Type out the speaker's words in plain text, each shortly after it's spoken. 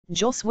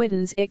Joss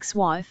Whedon's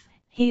ex-wife,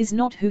 he is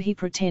not who he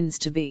pretends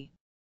to be.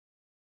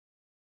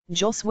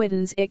 Joss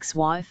Whedon's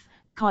ex-wife,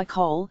 Kai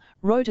Cole,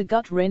 wrote a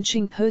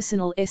gut-wrenching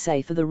personal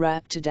essay for The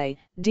Wrap today,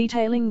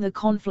 detailing the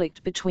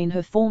conflict between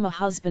her former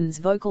husband's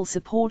vocal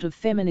support of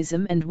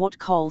feminism and what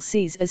Cole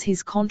sees as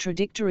his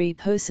contradictory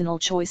personal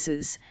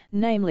choices,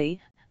 namely,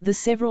 the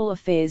several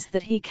affairs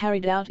that he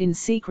carried out in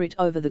secret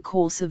over the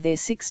course of their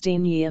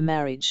 16-year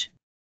marriage.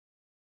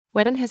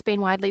 Whedon has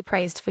been widely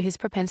praised for his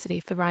propensity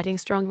for writing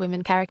strong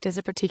women characters,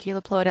 a particular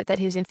plaudit that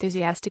he's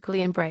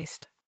enthusiastically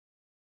embraced.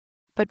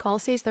 But Cole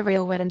sees the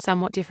real Whedon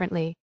somewhat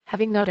differently,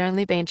 having not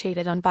only been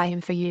cheated on by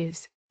him for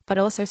years, but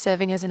also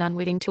serving as an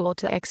unwitting tool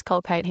to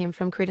exculpate him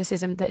from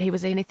criticism that he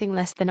was anything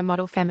less than a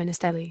model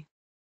feminist ally.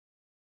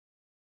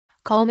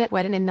 Cole met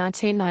Whedon in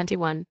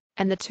 1991,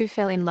 and the two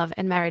fell in love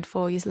and married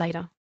 4 years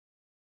later.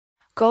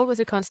 Cole was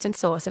a constant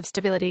source of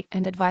stability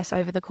and advice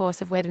over the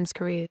course of Whedon's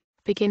career,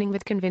 beginning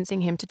with convincing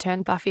him to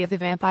turn Buffy the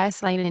Vampire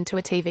Slayer into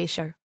a TV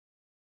show.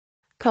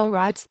 Cole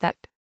writes that,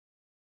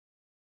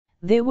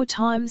 "There were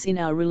times in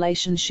our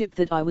relationship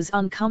that I was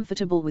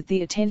uncomfortable with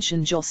the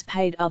attention Joss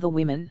paid other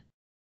women.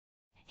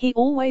 He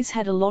always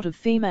had a lot of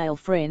female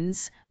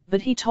friends,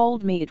 but he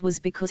told me it was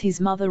because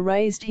his mother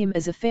raised him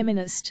as a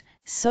feminist,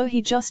 so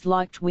he just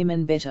liked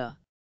women better.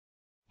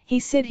 He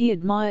said he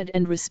admired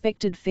and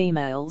respected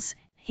females,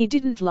 he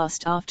didn't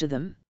lust after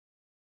them.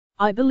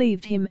 I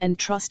believed him and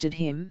trusted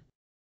him."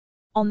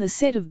 On the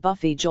set of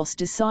Buffy, Joss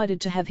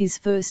decided to have his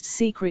first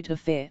secret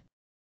affair.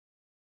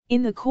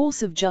 In the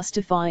course of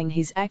justifying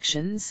his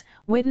actions,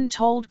 Whedon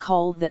told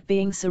Cole that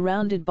being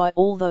surrounded by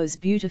all those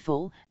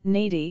beautiful,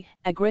 needy,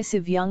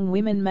 aggressive young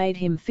women made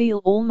him feel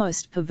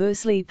almost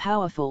perversely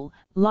powerful,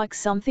 like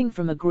something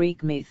from a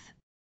Greek myth.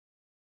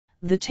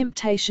 The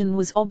temptation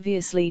was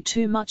obviously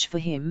too much for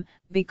him,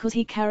 because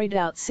he carried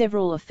out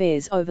several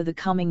affairs over the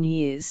coming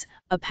years,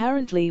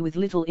 apparently with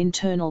little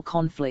internal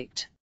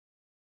conflict.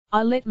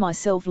 "I let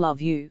myself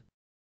love you.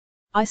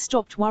 I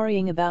stopped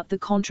worrying about the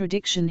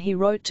contradiction," he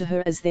wrote to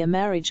her as their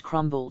marriage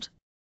crumbled.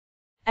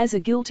 "As a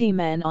guilty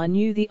man, I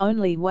knew the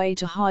only way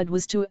to hide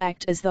was to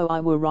act as though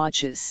I were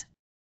righteous.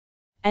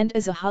 And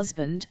as a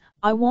husband,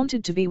 I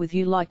wanted to be with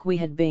you like we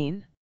had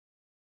been.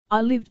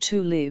 I lived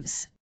 2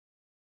 lives."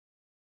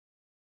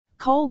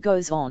 Cole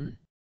goes on.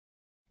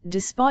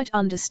 Despite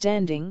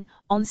understanding,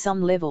 on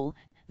some level,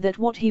 that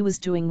what he was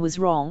doing was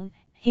wrong,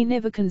 he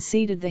never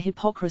conceded the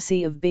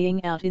hypocrisy of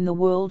being out in the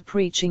world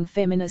preaching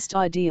feminist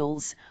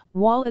ideals,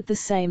 while at the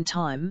same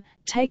time,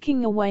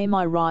 taking away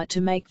my right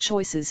to make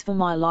choices for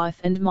my life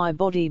and my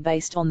body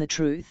based on the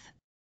truth.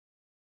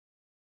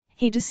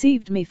 He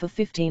deceived me for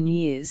 15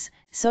 years,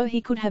 so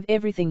he could have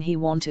everything he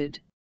wanted.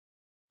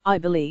 I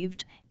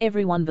believed,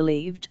 everyone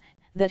believed,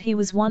 that he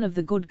was one of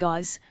the good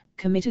guys,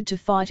 committed to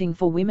fighting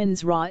for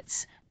women's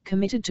rights,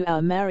 committed to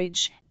our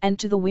marriage, and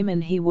to the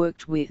women he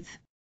worked with.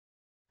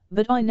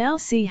 But I now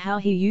see how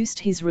he used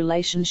his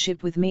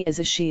relationship with me as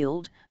a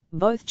shield,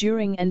 both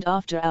during and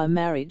after our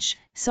marriage,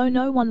 so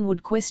no one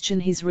would question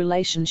his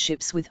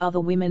relationships with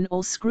other women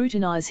or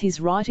scrutinize his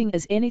writing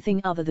as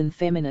anything other than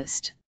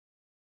feminist.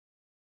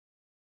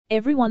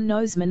 Everyone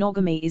knows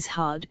monogamy is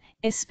hard,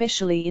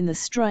 especially in the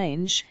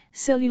strange,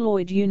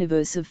 celluloid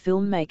universe of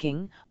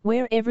filmmaking,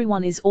 where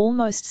everyone is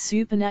almost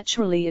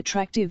supernaturally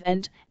attractive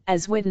and,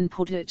 as Whedon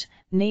put it,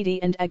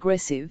 needy and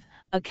aggressive,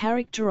 a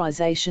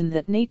characterization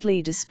that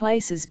neatly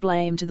displaces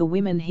blame to the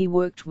women he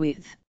worked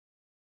with.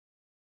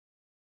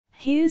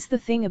 Here's the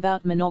thing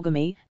about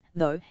monogamy,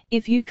 though,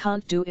 if you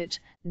can't do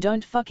it,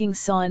 don't fucking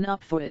sign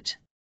up for it.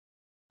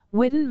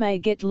 Whedon may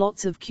get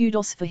lots of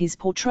kudos for his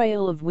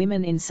portrayal of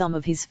women in some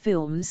of his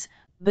films,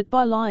 but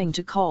by lying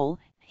to Cole,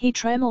 he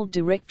trampled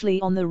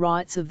directly on the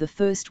rights of the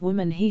first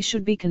woman he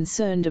should be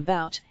concerned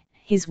about,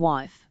 his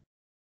wife.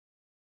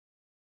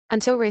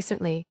 Until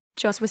recently,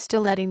 Joss was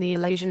still letting the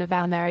illusion of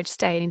our marriage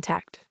stay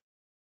intact.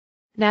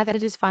 Now that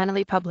it is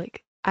finally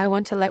public, I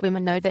want to let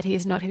women know that he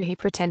is not who he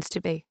pretends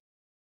to be.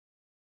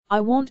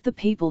 I want the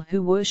people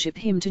who worship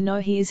him to know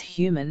he is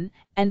human,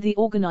 and the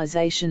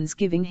organizations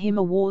giving him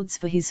awards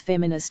for his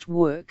feminist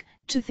work,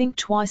 to think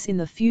twice in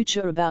the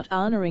future about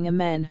honoring a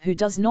man who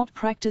does not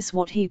practice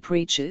what he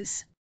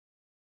preaches.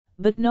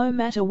 But no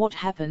matter what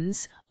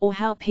happens, or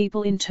how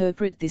people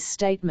interpret this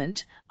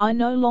statement, I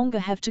no longer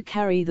have to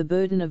carry the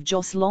burden of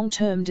Joss'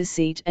 long-term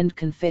deceit and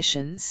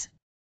confessions.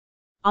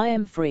 I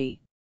am free.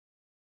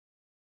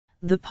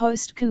 The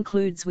post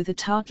concludes with a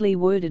tartly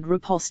worded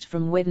riposte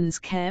from Whedon's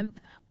camp,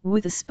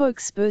 with a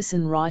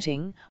spokesperson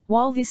writing,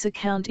 "While this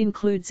account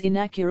includes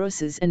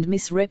inaccuracies and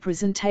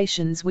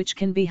misrepresentations which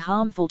can be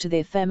harmful to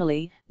their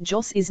family,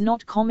 Joss is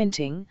not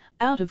commenting,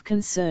 out of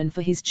concern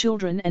for his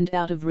children and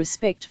out of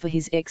respect for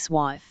his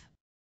ex-wife."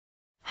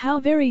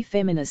 How very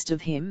feminist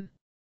of him.